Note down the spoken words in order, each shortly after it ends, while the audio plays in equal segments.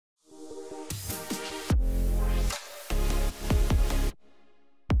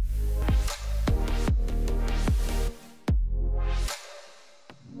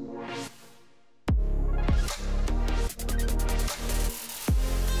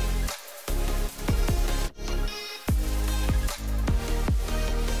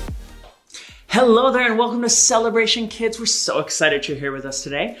Hello there and welcome to Celebration Kids. We're so excited you're here with us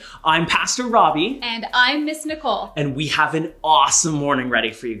today. I'm Pastor Robbie. And I'm Miss Nicole. And we have an awesome morning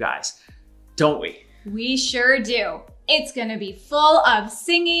ready for you guys, don't we? We sure do. It's gonna be full of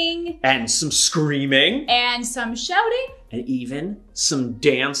singing. And some screaming. And some shouting. And even some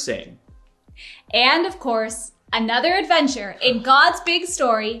dancing. And of course, another adventure in God's big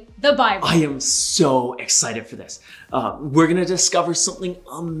story, the Bible. I am so excited for this. We're gonna discover something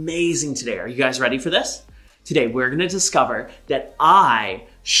amazing today. Are you guys ready for this? Today, we're gonna discover that I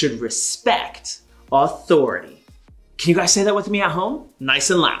should respect authority. Can you guys say that with me at home? Nice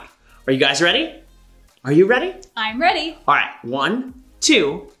and loud. Are you guys ready? Are you ready? I'm ready. All right, 1,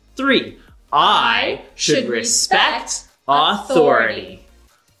 2, 3. I should respect authority.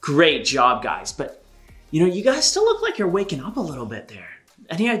 Great job, guys. But you know, you guys still look like you're waking up a little bit there.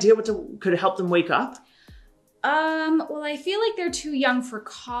 Any idea what could help them wake up? Well, I feel like they're too young for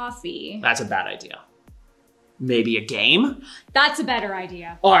coffee. That's a bad idea. Maybe a game? That's a better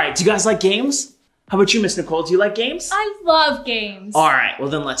idea. All right, do you guys like games? How about you, Miss Nicole? Do you like games? I love games. All right, well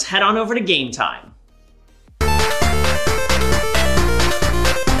then let's head on over to game time.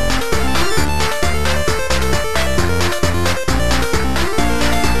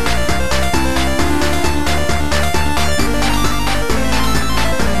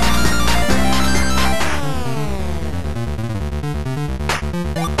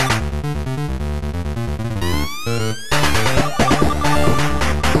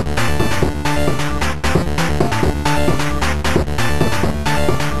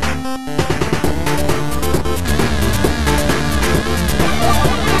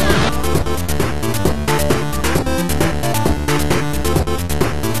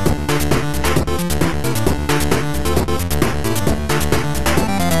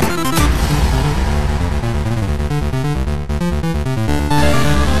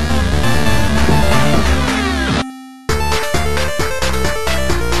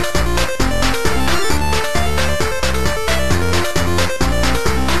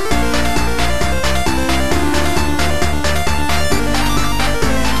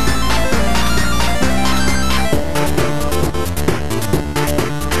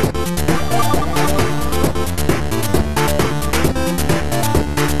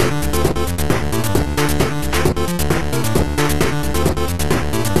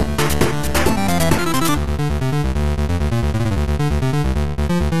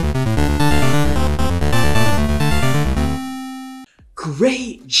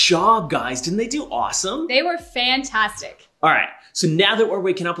 Great job, guys. Didn't they do awesome? They were fantastic. All right, so now that we're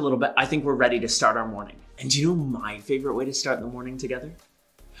waking up a little bit, I think we're ready to start our morning. And do you know my favorite way to start the morning together?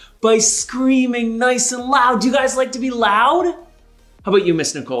 By screaming nice and loud. Do you guys like to be loud? How about you,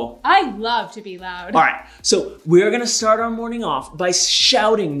 Miss Nicole? I love to be loud. All right, so we're gonna start our morning off by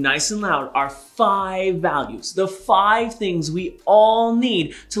shouting nice and loud our 5 values, the 5 things we all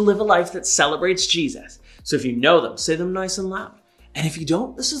need to live a life that celebrates Jesus. So if you know them, say them nice and loud. And if you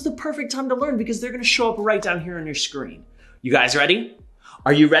don't, this is the perfect time to learn because they're gonna show up right down here on your screen. You guys ready?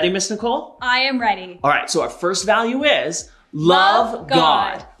 Are you ready, Miss Nicole? I am ready. All right, so our first value is love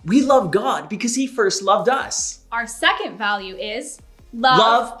God. We love God because he first loved us. Our second value is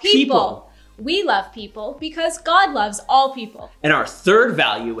love people. We love people because God loves all people. And our third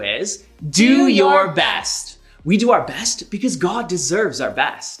value is do your best. We do our best because God deserves our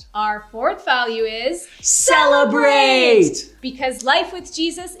best. Our fourth value is celebrate. Because life with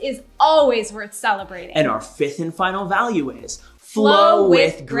Jesus is always worth celebrating. And our fifth and final value is flow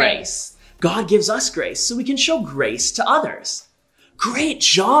with grace. God gives us grace so we can show grace to others. Great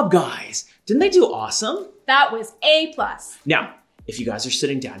job, guys. Didn't they do awesome? That was A+. Now, if you guys are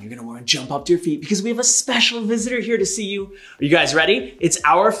sitting down, you're gonna wanna jump up to your feet because we have a special visitor here to see you. Are you guys ready? It's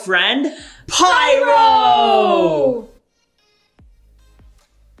our friend, Pyro!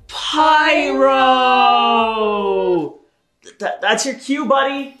 Pyro! That's your cue,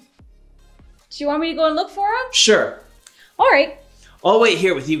 buddy. Do you want me to go and look for him? Sure. All right. I'll wait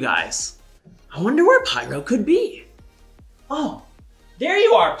here with you guys. I wonder where Pyro could be. Oh, there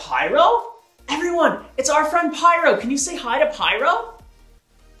you are, Pyro. Everyone, it's our friend Pyro. Can you say hi to Pyro?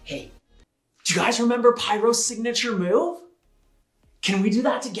 Hey, do you guys remember Pyro's signature move? Can we do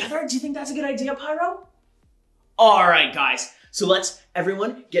that together? Do you think that's a good idea, Pyro? All right, guys. So let's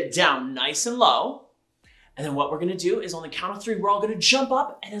everyone get down nice and low. And then what we're gonna do is on the count of 3, we're all gonna jump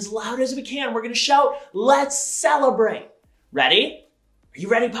up and as loud as we can, we're gonna shout, let's celebrate. Ready? Are you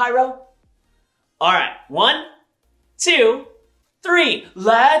ready, Pyro? All right, 1, 2, 3,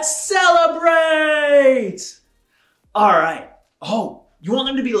 let's celebrate! All right. Oh, you want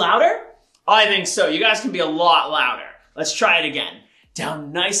them to be louder? I think so. You guys can be a lot louder. Let's try it again.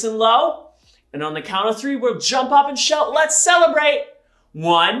 Down nice and low. And on the count of 3, we'll jump up and shout, let's celebrate.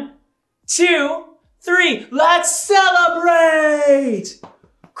 1, 2, 3, let's celebrate!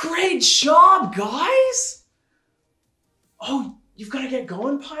 Great job, guys! Oh, you've got to get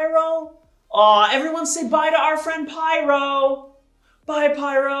going, Pyro? Aw, everyone say bye to our friend Pyro. Bye,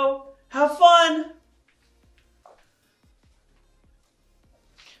 Pyro. Have fun.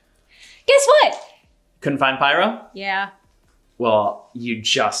 Guess what? Couldn't find Pyro? Yeah. Well, you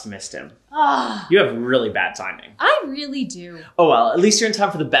just missed him. Ah, You have really bad timing. I really do. Oh well, at least you're in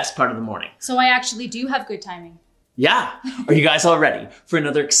time for the best part of the morning. So I actually do have good timing. Yeah. Are you guys all ready for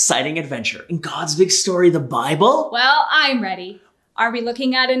another exciting adventure in God's big story, the Bible? Well, I'm ready. Are we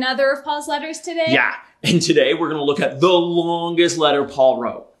looking at another of Paul's letters today? Yeah. And today we're going to look at the longest letter Paul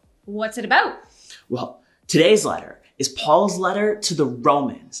wrote. What's it about? Well, today's letter is Paul's letter to the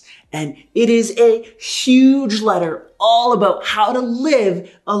Romans. And it is a huge letter all about how to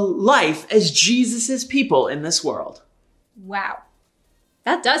live a life as Jesus' people in this world. Wow.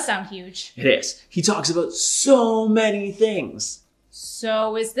 That does sound huge. It is. He talks about so many things.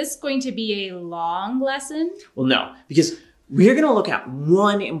 So is this going to be a long lesson? Well, no, because we're going to look at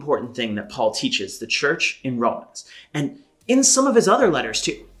one important thing that Paul teaches the church in Romans, and in some of his other letters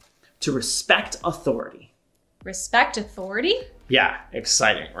too, to respect authority. Respect authority? Yeah,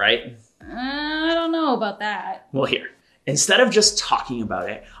 exciting, right? I don't know about that. Well, here, instead of just talking about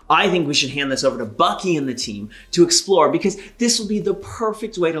it, I think we should hand this over to Bucky and the team to explore, because this will be the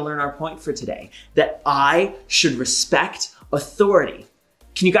perfect way to learn our point for today, that I should respect authority.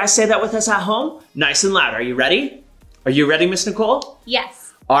 Can you guys say that with us at home? Nice and loud. Are you ready? Are you ready, Miss Nicole?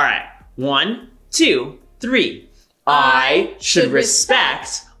 Yes. All right. 1, 2, 3. I should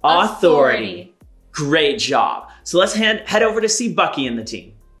respect authority. Great job. So let's head over to see Bucky and the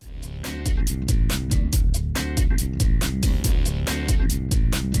team.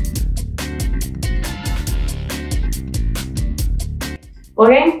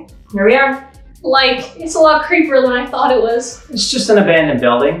 Okay, here we are. Like, it's a lot creepier than I thought it was. It's just an abandoned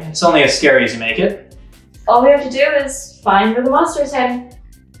building. It's only as scary as you make it. All we have to do is find where the monster's heading.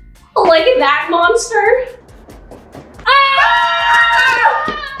 Like that monster? Ah!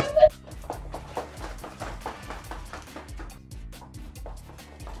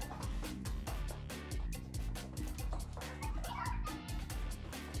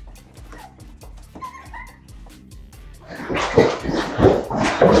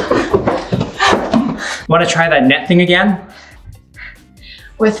 Want to try that net thing again?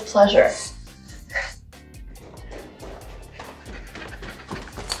 With pleasure.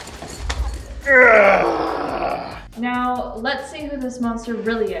 Now, let's see who this monster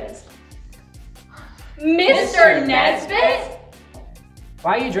really is. Mr. Nesbitt?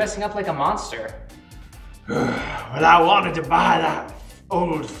 Why are you dressing up like a monster? Well, I wanted to buy that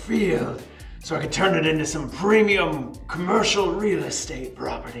old field so I could turn it into some premium commercial real estate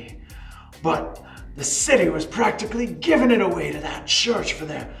property. But the city was practically giving it away to that church for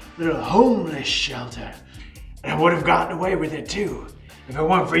their little homeless shelter. And I would have gotten away with it too, if it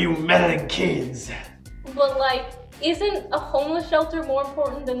weren't for you meddling kids. But like, isn't a homeless shelter more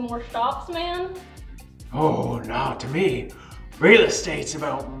important than more shops, man? Oh, not to me. Real estate's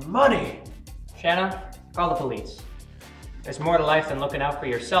about money. Shanna, call the police. There's more to life than looking out for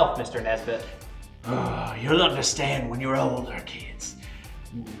yourself, Mr. Nesbitt. Oh, you'll understand when you're older, kids.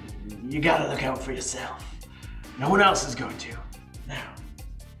 You gotta look out for yourself. No one else is going to. Now,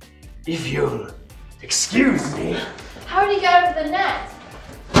 if you'll excuse me. How did he get out of the net?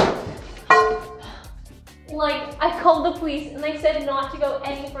 Like, I called the police and they said not to go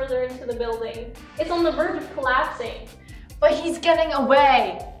any further into the building. It's on the verge of collapsing. But he's getting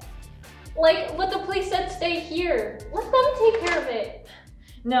away. Like, but the police said stay here. Let them take care of it.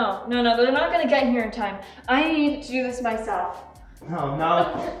 No, they're not gonna get here in time. I need to do this myself. Oh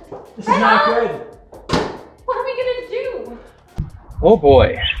no, this is not good. What are we gonna do? Oh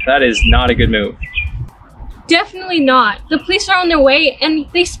boy, that is not a good move. Definitely not. The police are on their way and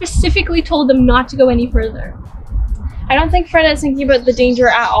they specifically told them not to go any further. I don't think Fred is thinking about the danger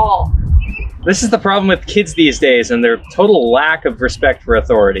at all. This is the problem with kids these days and their total lack of respect for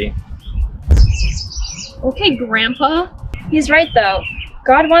authority. Okay, Grandpa. He's right though.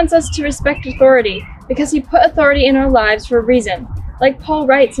 God wants us to respect authority because he put authority in our lives for a reason. Like Paul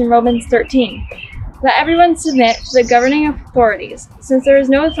writes in Romans 13. Let everyone submit to the governing authorities, since there is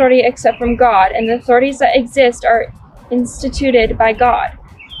no authority except from God, and the authorities that exist are instituted by God.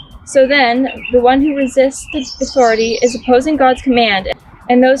 So then, the one who resists the authority is opposing God's command,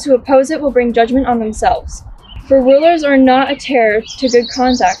 and those who oppose it will bring judgment on themselves. For rulers are not a terror to good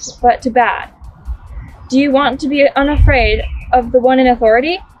conduct, but to bad. Do you want to be unafraid of the one in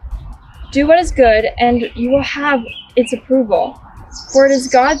authority? Do what is good, and you will have its approval. For it is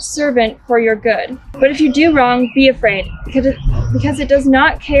God's servant for your good. But if you do wrong, be afraid, because it does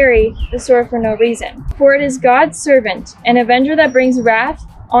not carry the sword for no reason. For it is God's servant, an avenger that brings wrath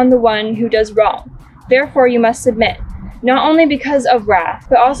on the one who does wrong. Therefore you must submit, not only because of wrath,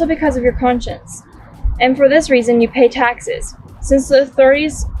 but also because of your conscience. And for this reason you pay taxes, since the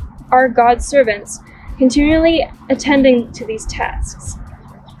authorities are God's servants, continually attending to these tasks.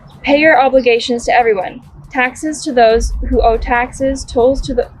 Pay your obligations to everyone. Taxes to those who owe taxes, tolls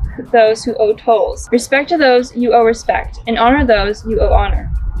to those who owe tolls. Respect to those you owe respect, and honor those you owe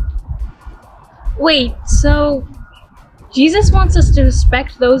honor. Wait, so Jesus wants us to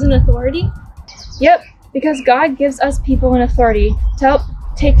respect those in authority? Yep, because God gives us people in authority to help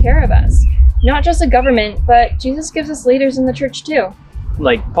take care of us. Not just a government, but Jesus gives us leaders in the church too.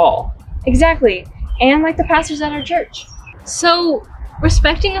 Like Paul. Exactly, and like the pastors at our church. So,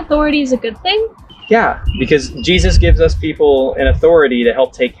 respecting authority is a good thing? Yeah, because Jesus gives us people in authority to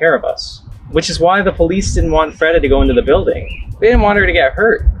help take care of us. Which is why the police didn't want Freda to go into the building. They didn't want her to get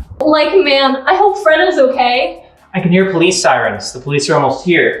hurt. Like, man, I hope Freda's okay. I can hear police sirens. The police are almost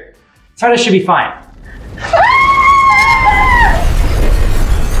here. Freda should be fine.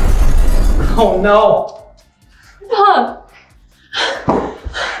 Oh no!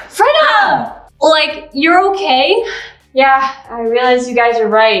 Freda! Like, you're okay? Yeah, I realize you guys are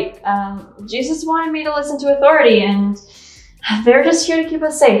right. Jesus wanted me to listen to authority, and they're just here to keep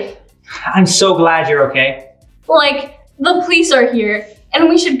us safe. I'm so glad you're okay. Like, the police are here, and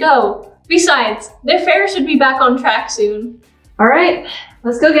we should go. Besides, their fair should be back on track soon. All right,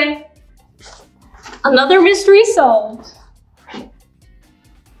 let's go, gang. Another mystery solved.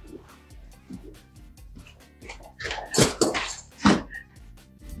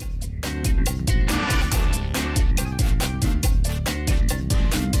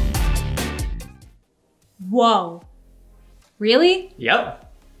 Whoa. Really? Yep.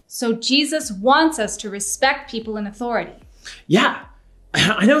 So Jesus wants us to respect people in authority. Yeah.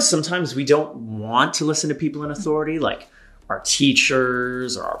 I know sometimes we don't want to listen to people in authority, like our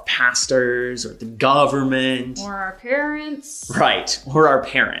teachers or our pastors or the government. Or our parents. Right. Or our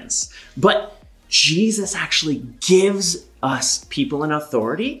parents. But Jesus actually gives us people in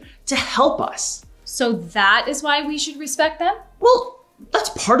authority to help us. So that is why we should respect them? Well, that's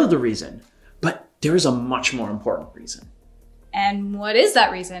part of the reason. But there is a much more important reason. And what is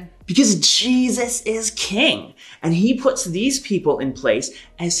that reason? Because Jesus is king, and he puts these people in place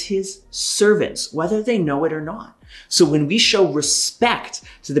as his servants, whether they know it or not. So when we show respect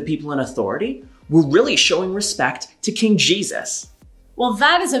to the people in authority, we're really showing respect to King Jesus. Well,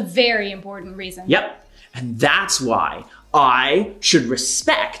 that is a very important reason. Yep. And that's why I should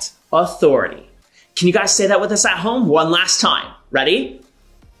respect authority. Can you guys say that with us at home one last time? Ready?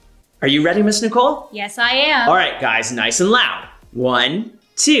 Are you ready, Miss Nicole? Yes, I am. All right, guys, nice and loud. 1,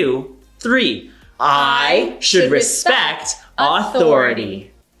 2, 3. I should respect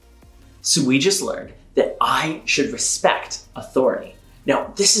authority. So we just learned that I should respect authority.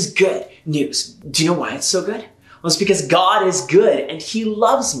 Now, this is good news. Do you know why it's so good? Well, it's because God is good and he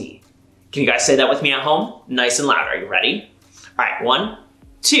loves me. Can you guys say that with me at home? Nice and loud. Are you ready? All right, 1,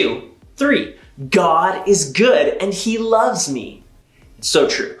 2, 3. God is good and he loves me. It's so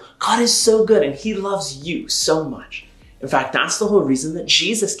true. God is so good and he loves you so much. In fact, that's the whole reason that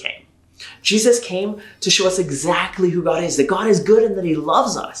Jesus came. Jesus came to show us exactly who God is, that God is good and that he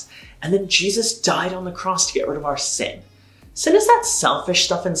loves us. And then Jesus died on the cross to get rid of our sin. Sin is that selfish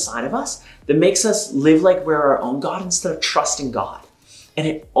stuff inside of us that makes us live like we're our own God instead of trusting God. And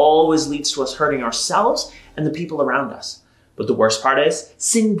it always leads to us hurting ourselves and the people around us. But the worst part is,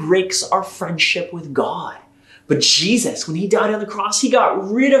 sin breaks our friendship with God. But Jesus, when he died on the cross, he got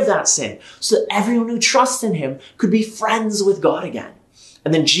rid of that sin so that everyone who trusts in him could be friends with God again.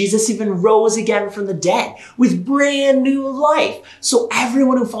 And then Jesus even rose again from the dead with brand new life. So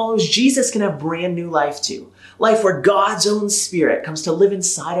everyone who follows Jesus can have brand new life too. Life where God's own spirit comes to live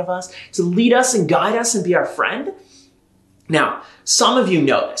inside of us, to lead us and guide us and be our friend. Now, some of you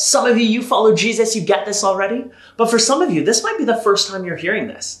know this. Some of you follow Jesus, you get this already. But for some of you, this might be the first time you're hearing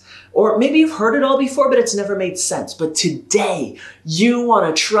this. Or maybe you've heard it all before, but it's never made sense. But today, you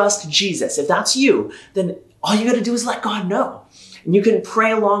want to trust Jesus. If that's you, then all you got to do is let God know. And you can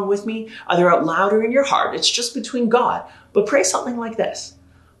pray along with me, either out loud or in your heart. It's just between God. But pray something like this.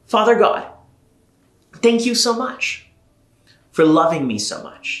 Father God, thank you so much for loving me so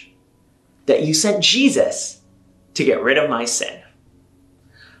much that you sent Jesus to get rid of my sin.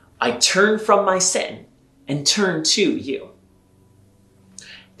 I turn from my sin and turn to you.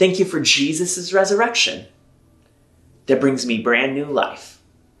 Thank you for Jesus' resurrection that brings me brand new life.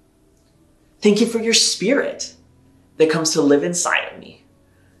 Thank you for your Spirit that comes to live inside of me,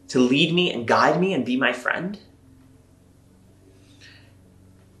 to lead me and guide me and be my friend.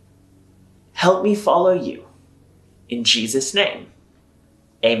 Help me follow you. In Jesus' name,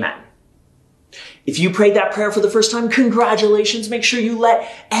 amen. If you prayed that prayer for the first time, congratulations. Make sure you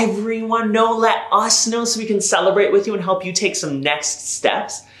let everyone know, let us know so we can celebrate with you and help you take some next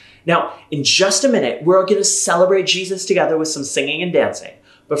steps. Now, in just a minute, we're going to celebrate Jesus together with some singing and dancing.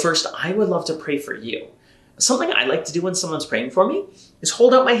 But first, I would love to pray for you. Something I like to do when someone's praying for me is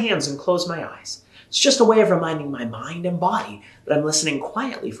hold out my hands and close my eyes. It's just a way of reminding my mind and body that I'm listening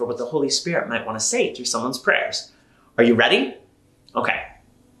quietly for what the Holy Spirit might want to say through someone's prayers. Are you ready? Okay.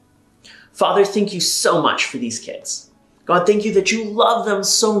 Father, thank you so much for these kids. God, thank you that you love them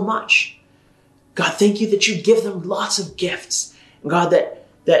so much. God, thank you that you give them lots of gifts. And God,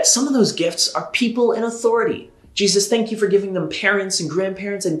 that some of those gifts are people in authority. Jesus, thank you for giving them parents and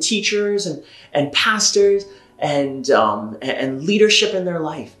grandparents and teachers and pastors and leadership in their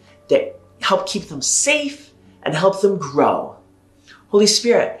life that help keep them safe and help them grow. Holy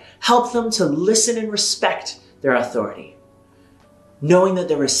Spirit, help them to listen and respect their authority, knowing that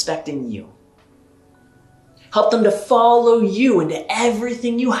they're respecting you. Help them to follow you into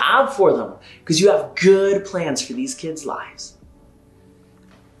everything you have for them, because you have good plans for these kids' lives.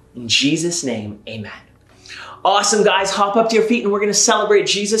 In Jesus' name, amen. Awesome, guys. Hop up to your feet and we're going to celebrate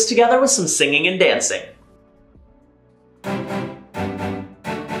Jesus together with some singing and dancing.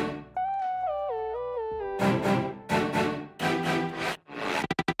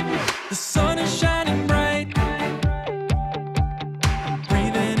 The sun is shining bright. I'm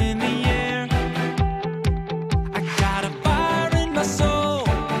breathing in the air. I got a fire in my soul.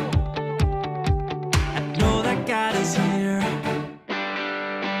 I know that God is here.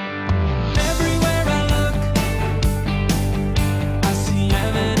 Everywhere I look, I see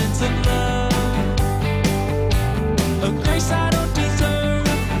evidence of love, a grace I don't deserve,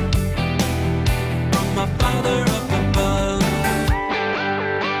 from my Father up above.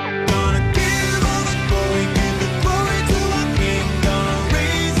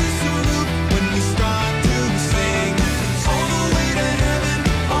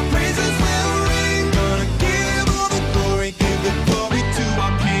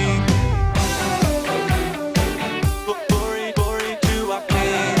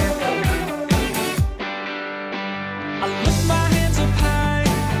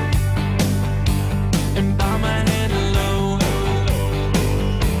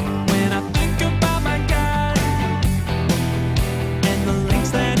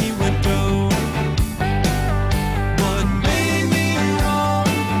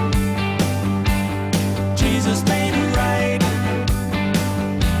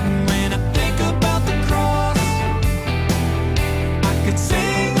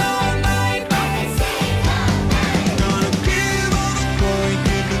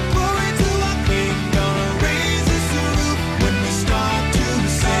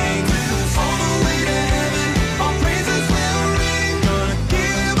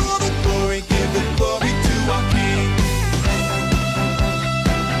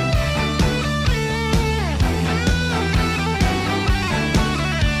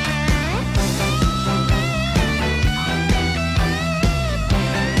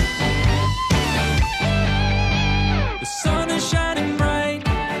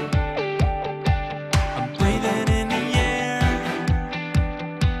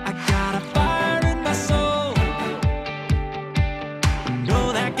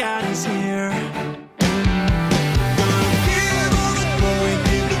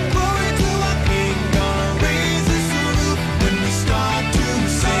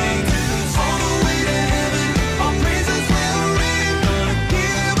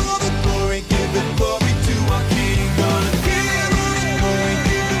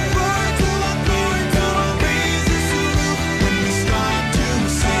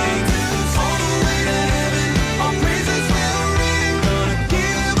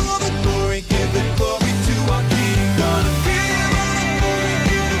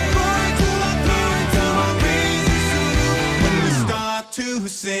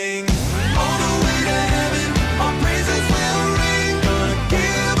 Sing all the way to heaven, our praises will ring. Gonna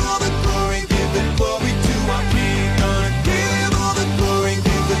give all the glory, give the glory to our King. Gonna give all the glory,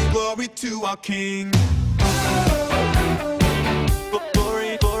 give the glory to our King.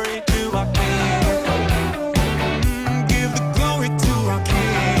 Glory, glory to our King. Give the glory to our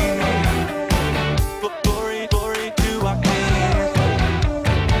King. Glory, glory to our King.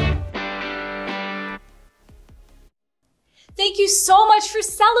 Thank you so much for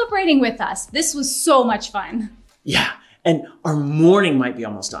celebrating with us. This was so much fun. Yeah, And our morning might be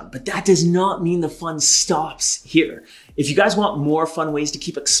almost done, but that does not mean the fun stops here. If you guys want more fun ways to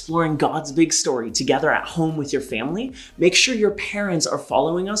keep exploring God's big story together at home with your family, make sure your parents are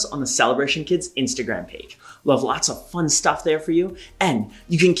following us on the Celebration Kids Instagram page. We'll have lots of fun stuff there for you. And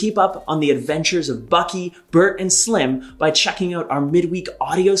you can keep up on the adventures of Bucky, Bert, and Slim by checking out our midweek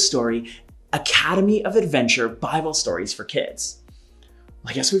audio story, Academy of Adventure Bible Stories for Kids.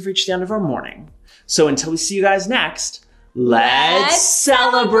 I guess we've reached the end of our morning. So until we see you guys next, let's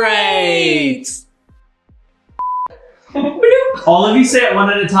celebrate! All of you say it one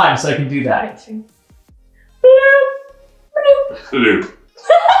at a time so I can do that. Bloop.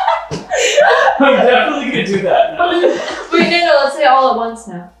 I'm definitely gonna do that now. Wait, no, let's say it all at once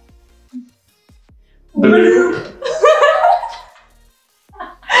now. Bloop.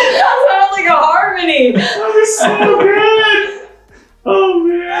 That sounded like a harmony. That was so good! Oh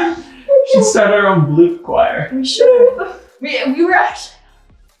man. We should start our own bloop choir. We should. We were actually.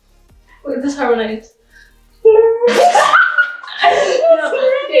 Wait, this harmonized. No,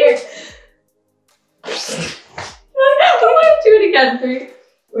 here. Do it again. 3.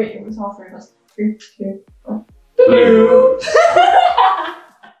 Wait, it was all 3 of us. 3, 2, 1. Bloop.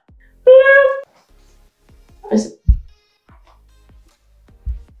 Bloop.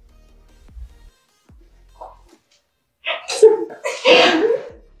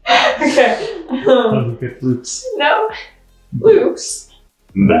 Okay. Look at bloops. No. Loops.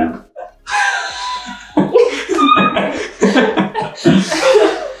 Bloop.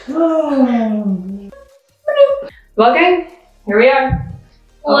 Well, okay. Here we are.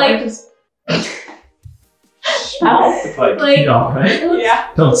 Like- Ow. The pipe. Like- You all right? Yeah.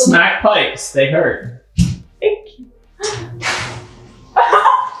 Don't smack pipes. They hurt. Thank you.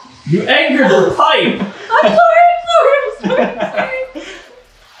 You angered the pipe. I'm sorry.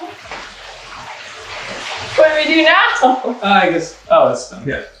 What do we do now? I guess. Oh, it's done.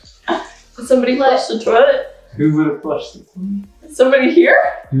 Yeah. Did somebody flush the toilet? Who would have flushed it? Is somebody here?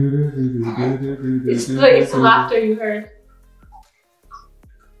 It's the laughter you heard.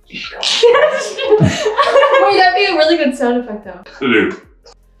 Wait, that'd be a really good sound effect though. Bloop.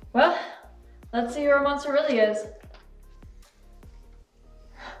 Well, let's see who our monster really is.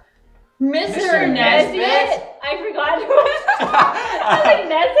 Mr. Nesbitt? I forgot it was. I was like,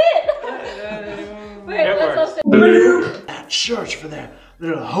 Nesbitt? Wait, let's all say. Bloop. At church for their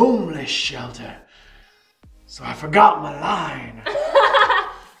little homeless shelter. So I forgot my line.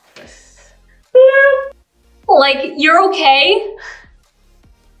 Like, you're okay?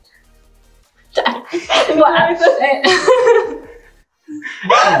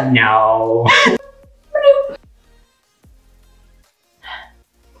 What? No.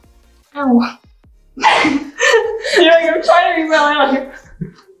 Ow. You're like, I'm trying to read my line on here.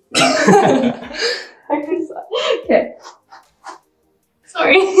 Okay.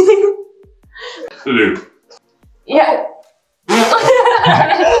 Sorry. Bloop. Yeah.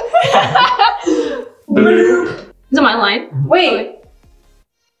 Bloop. Is it my line? Wait.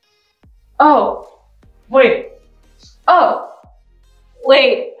 Oh. Wait. Oh.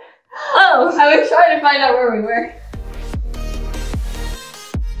 Wait. Oh. I was trying to find out where we were.